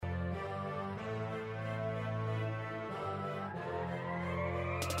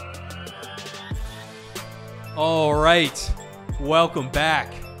All right, welcome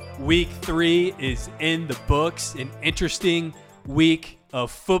back. Week 3 is in the books. An interesting week of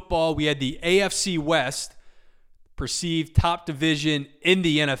football. We had the AFC West, perceived top division in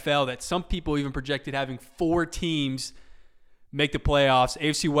the NFL, that some people even projected having 4 teams make the playoffs.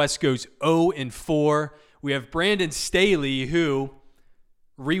 AFC West goes 0-4. We have Brandon Staley, who,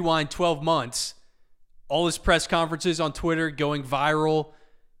 rewind 12 months, all his press conferences on Twitter going viral.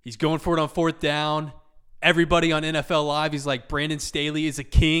 He's going for it on fourth down. Everybody on NFL Live, he's like, Brandon Staley is a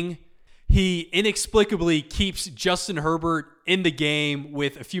king. He inexplicably keeps Justin Herbert in the game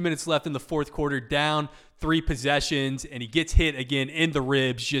with a few minutes left in the fourth quarter, down 3 possessions, and he gets hit again in the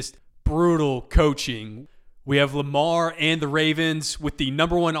ribs. Just brutal coaching. We have Lamar and the Ravens with the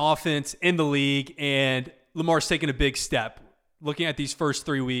number 1 offense in the league, and Lamar's taking a big step. Looking at these first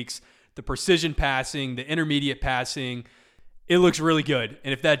 3 weeks, the precision passing, the intermediate passing, it looks really good.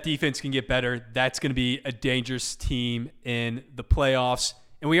 And if that defense can get better, that's going to be a dangerous team in the playoffs.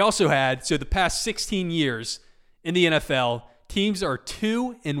 And we also had, so the past 16 years in the NFL, teams are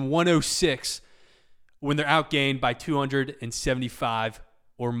 2-106 when they're outgained by 275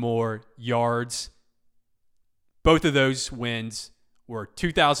 or more yards. Both of those wins were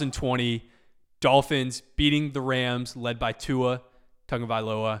 2020 Dolphins beating the Rams, led by Tua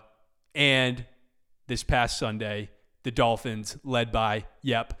Tagovailoa, and this past Sunday, the Dolphins led by,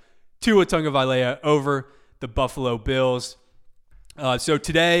 Tua Tagovailoa over the Buffalo Bills. So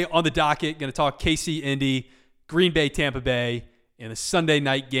today on the docket, going to talk KC Indy, Green Bay Tampa Bay, and a Sunday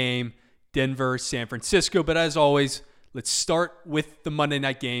night game, Denver San Francisco. But as always, let's start with the Monday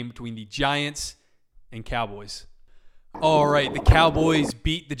night game between the Giants and Cowboys. All right, the Cowboys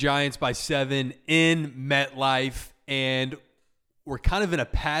beat the Giants by 7 in MetLife, and we're kind of in a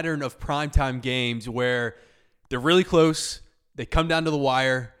pattern of primetime games where they're really close, they come down to the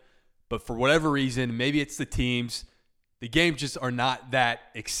wire, but for whatever reason, maybe it's the teams, the games just are not that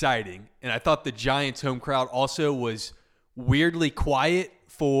exciting. And I thought the Giants' home crowd also was weirdly quiet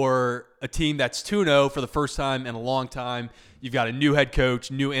for a team that's 2-0 for the first time in a long time. You've got a new head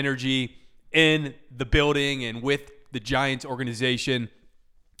coach, new energy in the building and with the Giants organization.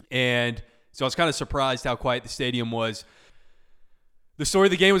 And so I was kind of surprised how quiet the stadium was. The story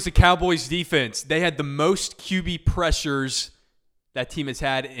of the game was the Cowboys defense. They had the most QB pressures that team has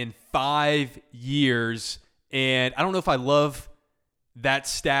had in 5 years. And I don't know if I love that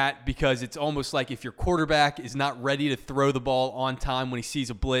stat because it's almost like if your quarterback is not ready to throw the ball on time when he sees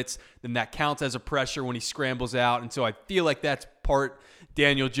a blitz, then that counts as a pressure when he scrambles out. And so I feel like that's part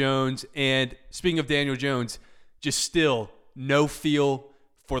Daniel Jones. And speaking of Daniel Jones, just still no feel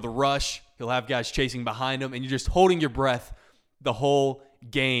for the rush. He'll have guys chasing behind him, and you're just holding your breath the whole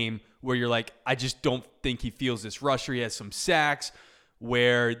game where you're like, I just don't think he feels this rusher. He has some sacks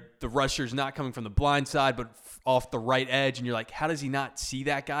where the rusher's not coming from the blind side, but off the right edge, and you're like, how does he not see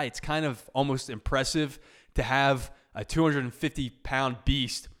that guy? It's kind of almost impressive to have a 250-pound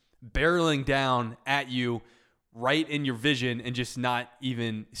beast barreling down at you right in your vision and just not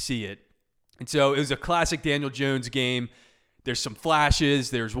even see it. And so it was a classic Daniel Jones game. There's some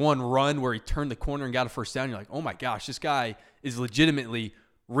flashes. There's one run where he turned the corner and got a first down. You're like, oh my gosh, this guy is legitimately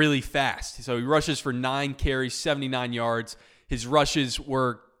really fast. So he rushes for 9 carries, 79 yards. His rushes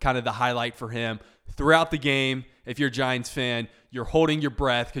were kind of the highlight for him. Throughout the game, if you're a Giants fan, you're holding your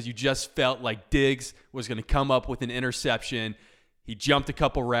breath because you just felt like Diggs was going to come up with an interception. He jumped a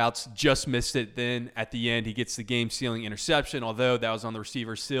couple routes, just missed it. Then at the end, he gets the game-sealing interception, although that was on the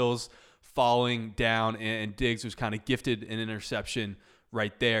receiver Sills falling down, and Diggs was kind of gifted an interception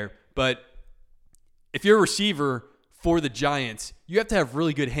right there. But if you're a receiver for the Giants, you have to have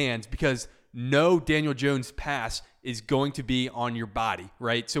really good hands because no Daniel Jones pass is going to be on your body,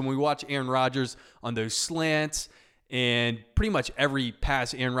 right? So when we watch Aaron Rodgers on those slants and pretty much every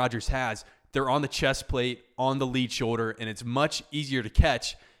pass Aaron Rodgers has, they're on the chest plate, on the lead shoulder, and it's much easier to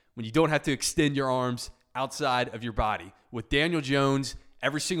catch when you don't have to extend your arms outside of your body. With Daniel Jones,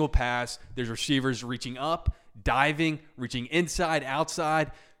 every single pass, there's receivers reaching up, diving, reaching inside,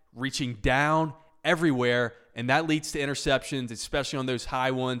 outside, reaching down, everywhere, and that leads to interceptions, especially on those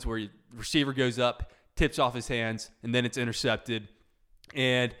high ones where the receiver goes up, tips off his hands, and then it's intercepted.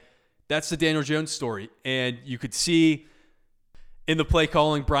 And that's the Daniel Jones story. And you could see in the play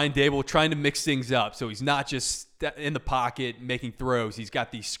calling, Brian Daboll trying to mix things up. So he's not just in the pocket making throws. He's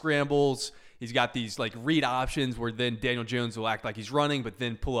got these scrambles. He's got these like read options where then Daniel Jones will act like he's running, but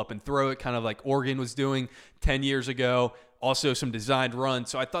then pull up and throw it, kind of like Oregon was doing 10 years ago. Also some designed runs.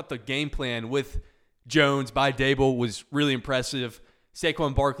 So I thought the game plan with Jones by Daboll was really impressive.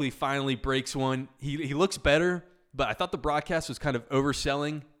 Saquon Barkley finally breaks one. He looks better, but I thought the broadcast was kind of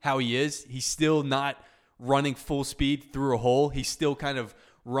overselling how he is. He's still not running full speed through a hole. He still kind of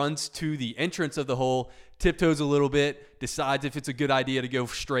runs to the entrance of the hole, tiptoes a little bit, decides if it's a good idea to go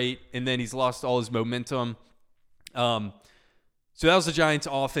straight, and then he's lost all his momentum. So that was the Giants'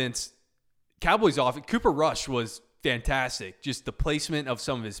 offense. Cowboys' offense, Cooper Rush was fantastic. Just the placement of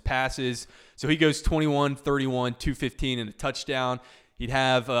some of his passes. So he goes 21, 31, 215, and a touchdown. He'd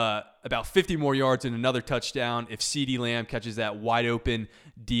have about 50 more yards and another touchdown if CeeDee Lamb catches that wide open,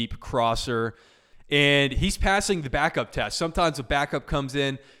 deep crosser. And he's passing the backup test. Sometimes a backup comes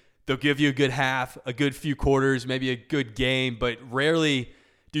in, they'll give you a good half, a good few quarters, maybe a good game, but rarely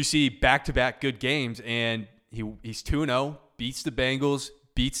do you see back-to-back good games. And he's 2-0, beats the Bengals,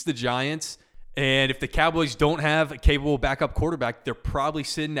 beats the Giants. And if the Cowboys don't have a capable backup quarterback, they're probably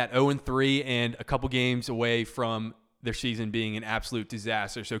sitting at 0-3 and a couple games away from their season being an absolute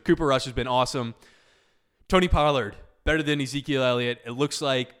disaster. So Cooper Rush has been awesome. Tony Pollard, better than Ezekiel Elliott. It looks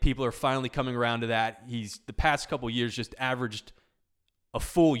like people are finally coming around to that. He's the past couple years just averaged a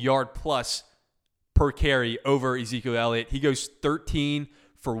full yard plus per carry over Ezekiel Elliott. He goes 13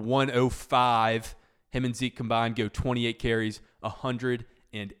 for 105. Him and Zeke combined go 28 carries,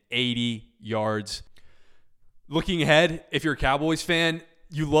 180 yards. Looking ahead, if you're a Cowboys fan,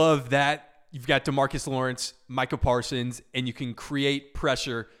 you love that you've got DeMarcus Lawrence, Micah Parsons, and you can create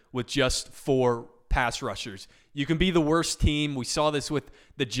pressure with just 4 pass rushers. You can be the worst team. We saw this with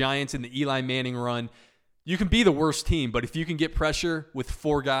the Giants in the Eli Manning run. You can be the worst team, but if you can get pressure with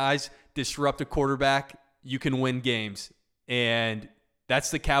 4 guys, disrupt a quarterback, you can win games. And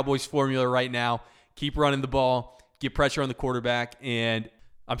that's the Cowboys formula right now. Keep running the ball, get pressure on the quarterback, and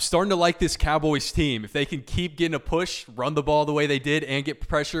I'm starting to like this Cowboys team. If they can keep getting a push, run the ball the way they did, and get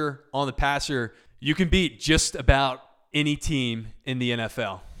pressure on the passer, you can beat just about any team in the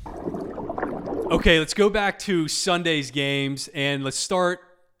NFL. Okay, let's go back to Sunday's games, and let's start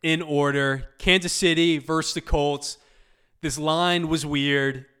in order. Kansas City versus the Colts. This line was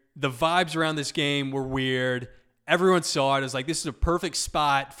weird. The vibes around this game were weird. Everyone saw it. It was like, this is a perfect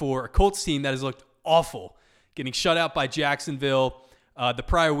spot for a Colts team that has looked awful. Getting shut out by Jacksonville the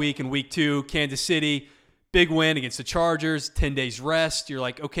prior week in week 2. Kansas City, big win against the Chargers, 10 days rest. You're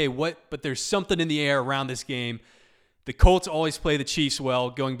like, okay, what? But there's something in the air around this game. The Colts always play the Chiefs well,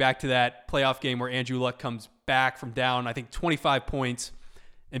 going back to that playoff game where Andrew Luck comes back from down, I think, 25 points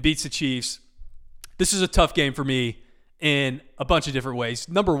and beats the Chiefs. This is a tough game for me in a bunch of different ways.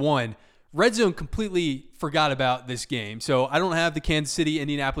 Number one, Red Zone completely forgot about this game. So I don't have the Kansas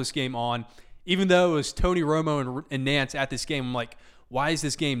City-Indianapolis game on. Even though it was Tony Romo and Nance at this game, I'm like, why is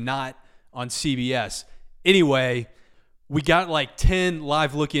this game not on CBS? Anyway, we got like 10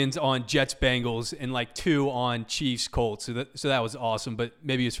 live look-ins on Jets-Bengals and like 2 on Chiefs-Colts. So that was awesome, but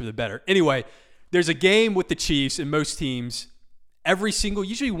maybe it's for the better. Anyway, there's a game with the Chiefs and most teams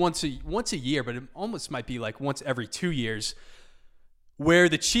usually once a year, but it almost might be like once every 2 years, where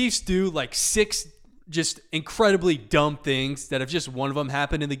the Chiefs do like 6 just incredibly dumb things that if just one of them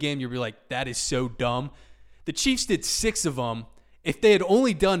happened in the game, you'd be like, that is so dumb. The Chiefs did 6 of them. If they had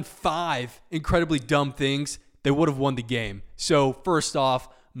only done 5 incredibly dumb things, they would have won the game. So first off,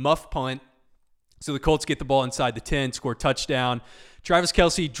 muff punt. So the Colts get the ball inside the 10, score touchdown. Travis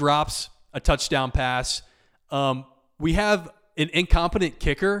Kelce drops a touchdown pass. We have an incompetent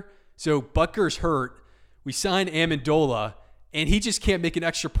kicker. So Butker's hurt. We signed Amendola, and he just can't make an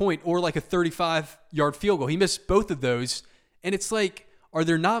extra point or like a 35-yard field goal. He missed both of those. And it's like, are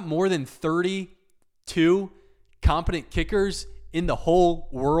there not more than 32 competent kickers in the whole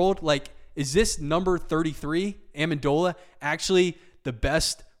world? Like, is this number 33, Amendola, actually the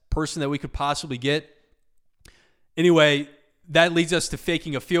best person that we could possibly get? Anyway, that leads us to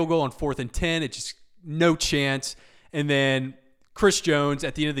faking a field goal on 4th and 10. It's just no chance. And then Chris Jones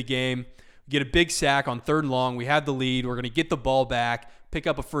at the end of the game, get a big sack on 3rd and long. We have the lead. We're going to get the ball back, pick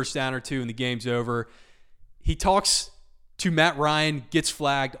up a first down or 2, and the game's over. He talks to Matt Ryan, gets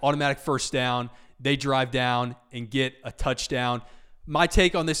flagged, automatic first down. They drive down and get a touchdown. My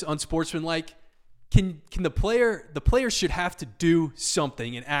take on this unsportsmanlike, can the player should have to do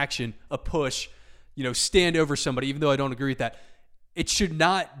something, an action, a push, stand over somebody, even though I don't agree with that. It should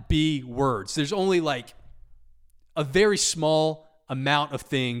not be words. There's only like a very small amount of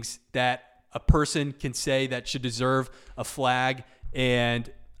things that a person can say that should deserve a flag,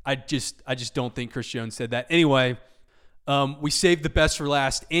 and I just don't think Chris Jones said that. Anyway, we saved the best for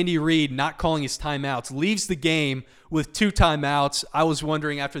last. Andy Reid not calling his timeouts, leaves the game with 2 timeouts. I was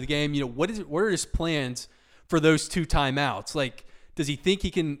wondering after the game, what are his plans for those 2 timeouts? Like, does he think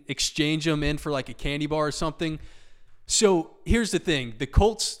he can exchange them in for like a candy bar or something? So here's the thing. The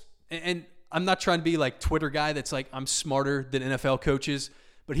Colts, and I'm not trying to be like Twitter guy that's like, I'm smarter than NFL coaches,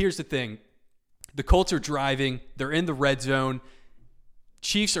 but here's the thing. The Colts are driving. They're in the red zone.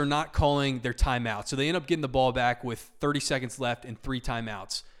 Chiefs are not calling their timeout. So they end up getting the ball back with 30 seconds left and 3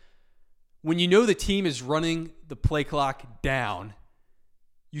 timeouts. When you know the team is running the play clock down,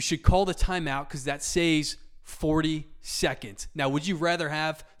 you should call the timeout because that saves 40 seconds. Now, would you rather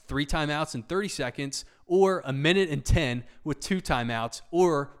have 3 timeouts in 30 seconds or a minute and 10 with 2 timeouts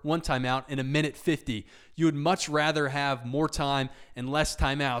or 1 timeout in a minute 50? You would much rather have more time and less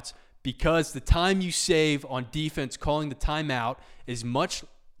timeouts because the time you save on defense calling the timeout is much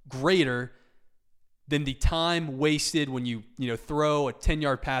greater than the time wasted when you throw a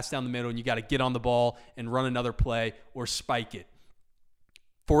 10-yard pass down the middle and you got to get on the ball and run another play or spike it.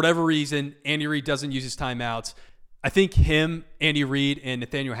 For whatever reason, Andy Reid doesn't use his timeouts. I think him, Andy Reid, and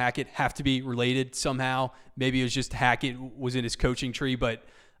Nathaniel Hackett have to be related somehow. Maybe it was just Hackett was in his coaching tree, but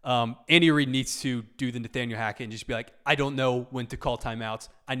Andy Reid needs to do the Nathaniel Hackett and just be like, I don't know when to call timeouts.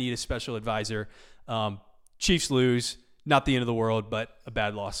 I need a special advisor. Chiefs lose. Not the end of the world, but a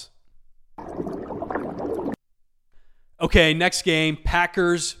bad loss. Okay, next game,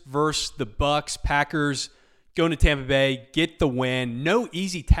 Packers versus the Bucks. Packers going to Tampa Bay, get the win. No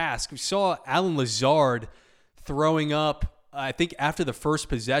easy task. We saw Allen Lazard throwing up, I think, after the first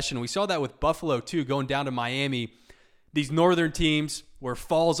possession. We saw that with Buffalo, too, going down to Miami. These northern teams where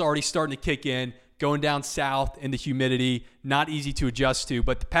fall's already starting to kick in, going down south in the humidity, not easy to adjust to.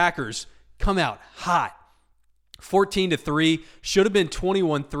 But the Packers come out hot. 14-3, should have been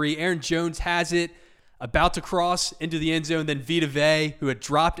 21-3. Aaron Jones has it, about to cross into the end zone. Then Vita Vea, who had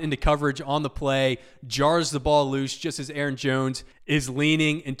dropped into coverage on the play, jars the ball loose just as Aaron Jones is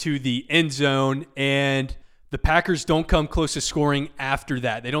leaning into the end zone. And the Packers don't come close to scoring after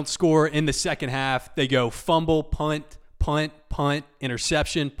that. They don't score in the second half. They go fumble, punt, punt, punt,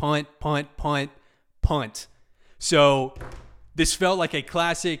 interception, punt, punt, punt, punt. So this felt like a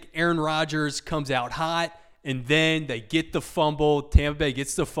classic Aaron Rodgers comes out hot, and then they get the fumble. Tampa Bay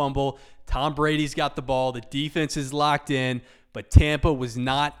gets the fumble. Tom Brady's got the ball. The defense is locked in, but Tampa was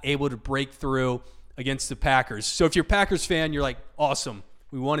not able to break through against the Packers. So if you're a Packers fan, you're like, awesome.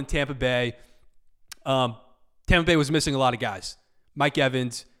 We won in Tampa Bay. Tampa Bay was missing a lot of guys. Mike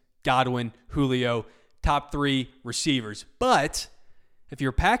Evans, Godwin, Julio, top 3 receivers. But if you're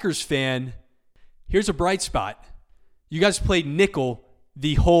a Packers fan, here's a bright spot. You guys played nickel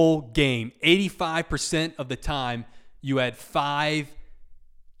the whole game. 85% of the time, you had 5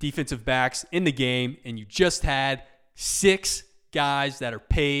 defensive backs in the game, and you just had 6 guys that are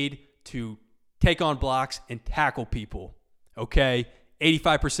paid to take on blocks and tackle people. Okay?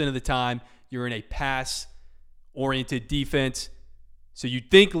 85% of the time, you're in a pass-oriented defense. So you'd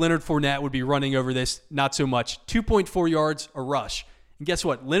think Leonard Fournette would be running over this. Not so much. 2.4 yards a rush. And guess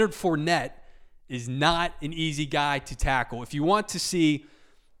what? Leonard Fournette is not an easy guy to tackle. If you want to see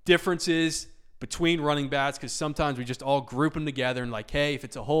differences between running backs, because sometimes we just all group them together and like, hey, if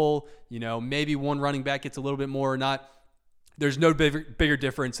it's a hole, maybe one running back gets a little bit more or not. There's no bigger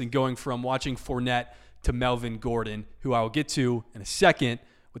difference than going from watching Fournette to Melvin Gordon, who I will get to in a second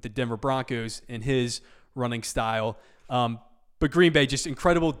with the Denver Broncos and his running style. But Green Bay, just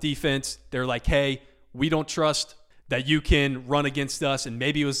incredible defense. They're like, hey, we don't trust that you can run against us. And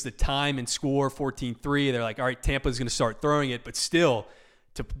maybe it was the time and score 14-3. They're like, all right, Tampa's going to start throwing it. But still,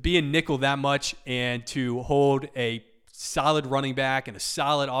 to be in nickel that much and to hold a solid running back and a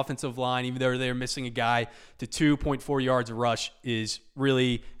solid offensive line, even though they're missing a guy, to 2.4 yards a rush is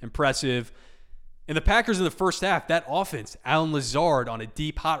really impressive. And the Packers in the first half, that offense, Allen Lazard on a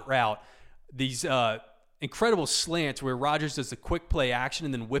deep hot route, these incredible slants where Rodgers does the quick play action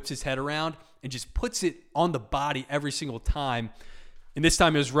and then whips his head around and just puts it on the body every single time. And this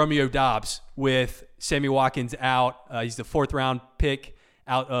time it was Romeo Doubs with Sammy Watkins out. He's the 4th-round pick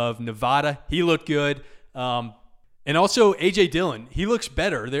out of Nevada. He looked good. And also A.J. Dillon. He looks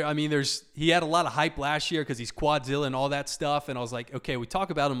better. He had a lot of hype last year because he's Quadzilla and all that stuff. And I was like, okay, we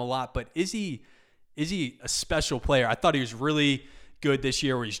talk about him a lot, but is he a special player? I thought he was really good this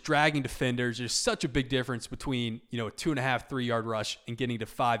year where he's dragging defenders. There's such a big difference between, a 2.5, 3-yard rush and getting to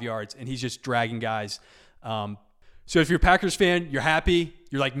 5 yards, and he's just dragging guys. So if you're a Packers fan, you're happy.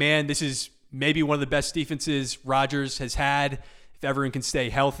 You're like, man, this is maybe one of the best defenses Rodgers has had if everyone can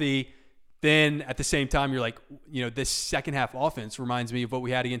stay healthy. Then at the same time, you're like, this second half offense reminds me of what we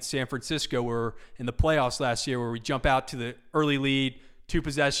had against San Francisco where in the playoffs last year where we jump out to the early lead, 2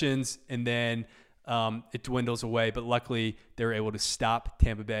 possessions, and then it dwindles away. But luckily, they were able to stop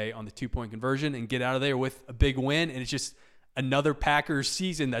Tampa Bay on the 2-point conversion and get out of there with a big win. And it's just another Packers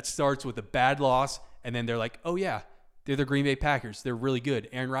season that starts with a bad loss, and then they're like, oh, yeah, they're the Green Bay Packers. They're really good.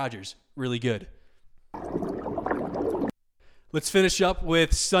 Aaron Rodgers, really good. Let's finish up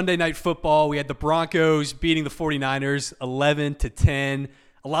with Sunday Night Football. We had the Broncos beating the 49ers 11-10.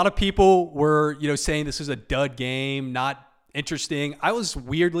 A lot of people were, saying this was a dud game, not interesting. I was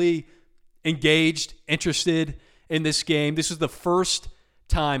weirdly engaged, interested in this game. This was the first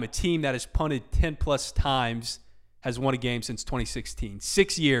time a team that has punted 10 plus times has won a game since 2016.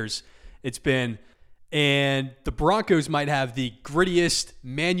 6 years it's been. And the Broncos might have the grittiest,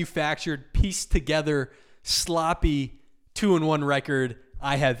 manufactured, pieced together, sloppy 2-1 record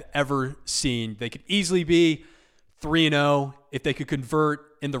I have ever seen. They could easily be 3-0 if they could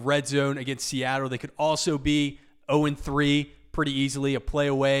convert in the red zone against Seattle. They could also be 0-3 pretty easily, a play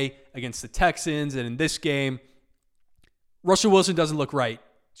away against the Texans. And in this game, Russell Wilson doesn't look right.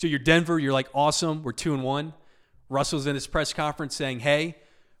 So you're Denver, you're like, awesome, we're 2-1. Russell's in his press conference saying, hey,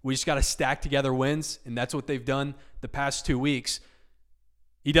 we just got to stack together wins. And that's what they've done the past 2 weeks.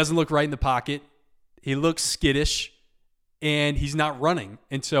 He doesn't look right in the pocket. He looks skittish. And he's not running.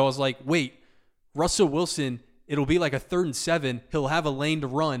 And so I was like, wait, Russell Wilson, it'll be like a 3rd and 7. He'll have a lane to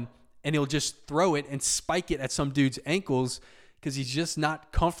run, and he'll just throw it and spike it at some dude's ankles because he's just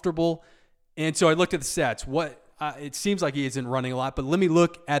not comfortable. And so I looked at the stats. It seems like he isn't running a lot, but let me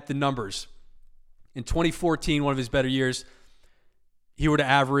look at the numbers. In 2014, one of his better years, he were to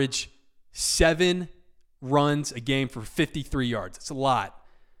average 7 runs a game for 53 yards. It's a lot.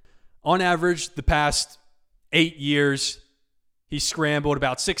 On average, the past 8 years, he scrambled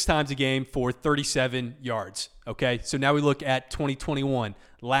about 6 times a game for 37 yards. Okay, so now we look at 2021,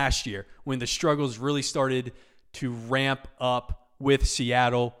 last year, when the struggles really started to ramp up with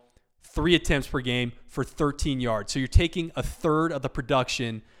Seattle. 3 attempts per game for 13 yards. So you're taking a third of the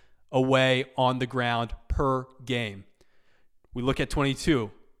production away on the ground per game. We look at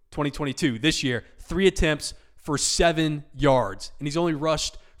 2022, this year, 3 attempts for 7 yards. And he's only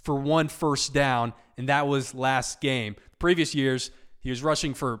rushed for 1 first down, and that was last game. Previous years, he was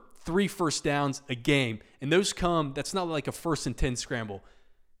rushing for 3 first downs a game. And those that's not like a 1st and 10 scramble.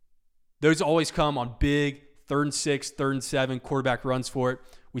 Those always come on big 3rd and 6, 3rd and 7, quarterback runs for it.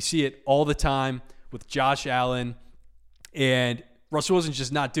 We see it all the time with Josh Allen, and Russell Wilson's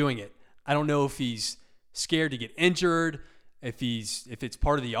just not doing it. I don't know if he's scared to get injured, if it's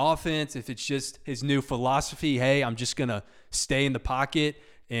part of the offense, if it's just his new philosophy. Hey, I'm just going to stay in the pocket.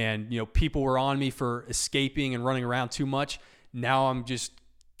 And, people were on me for escaping and running around too much. Now I'm just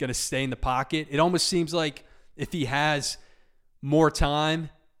going to stay in the pocket. It almost seems like if he has more time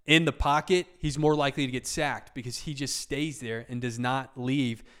in the pocket, he's more likely to get sacked because he just stays there and does not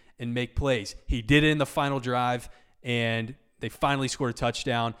leave and make plays. He did it in the final drive, and they finally scored a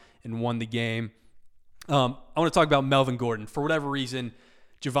touchdown and won the game. I want to talk about Melvin Gordon. For whatever reason,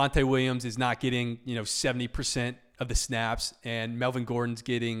 Javonte Williams is not getting 70% of the snaps, and Melvin Gordon's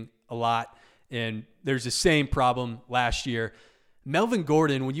getting a lot. And there's the same problem last year. Melvin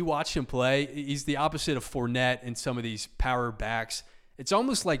Gordon, when you watch him play, he's the opposite of Fournette and some of these power backs. It's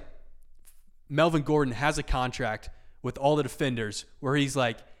almost like Melvin Gordon has a contract with all the defenders where he's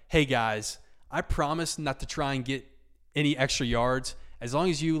like, hey guys, I promise not to try and get any extra yards as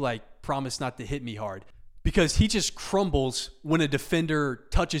long as you promise not to hit me hard. Because he just crumbles when a defender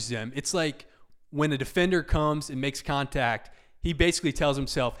touches him. It's like when a defender comes and makes contact, he basically tells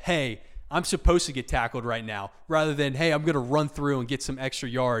himself, hey, I'm supposed to get tackled right now, rather than, hey, I'm going to run through and get some extra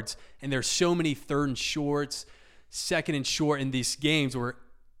yards. And there's so many 3rd and shorts, 2nd and short in these games where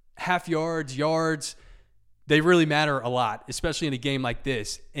half yards, they really matter a lot, especially in a game like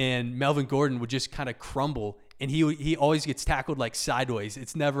this. And Melvin Gordon would just kind of crumble, and he always gets tackled sideways.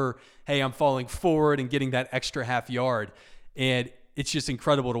 It's never, hey, I'm falling forward and getting that extra half yard. And it's just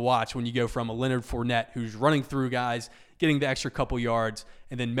incredible to watch when you go from a Leonard Fournette who's running through guys, getting the extra couple yards,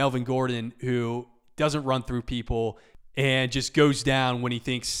 and then Melvin Gordon who doesn't run through people and just goes down when he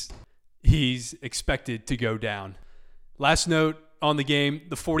thinks he's expected to go down. Last note on the game,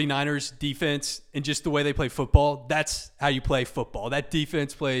 the 49ers defense and just the way they play football, that's how you play football. That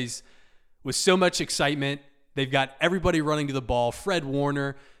defense plays with so much excitement. They've got everybody running to the ball. Fred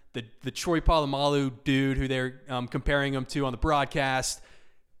Warner, the Troy Polamalu dude who they're comparing him to on the broadcast.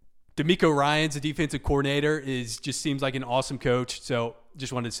 DeMeco Ryans, the defensive coordinator, just seems like an awesome coach. So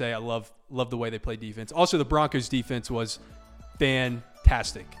just wanted to say I love the way they play defense. Also, the Broncos defense was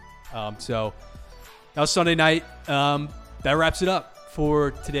fantastic. So that was Sunday night. That wraps it up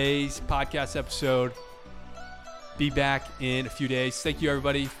for today's podcast episode. Be back in a few days. Thank you,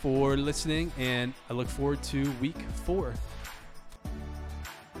 everybody, for listening, and I look forward to week 4.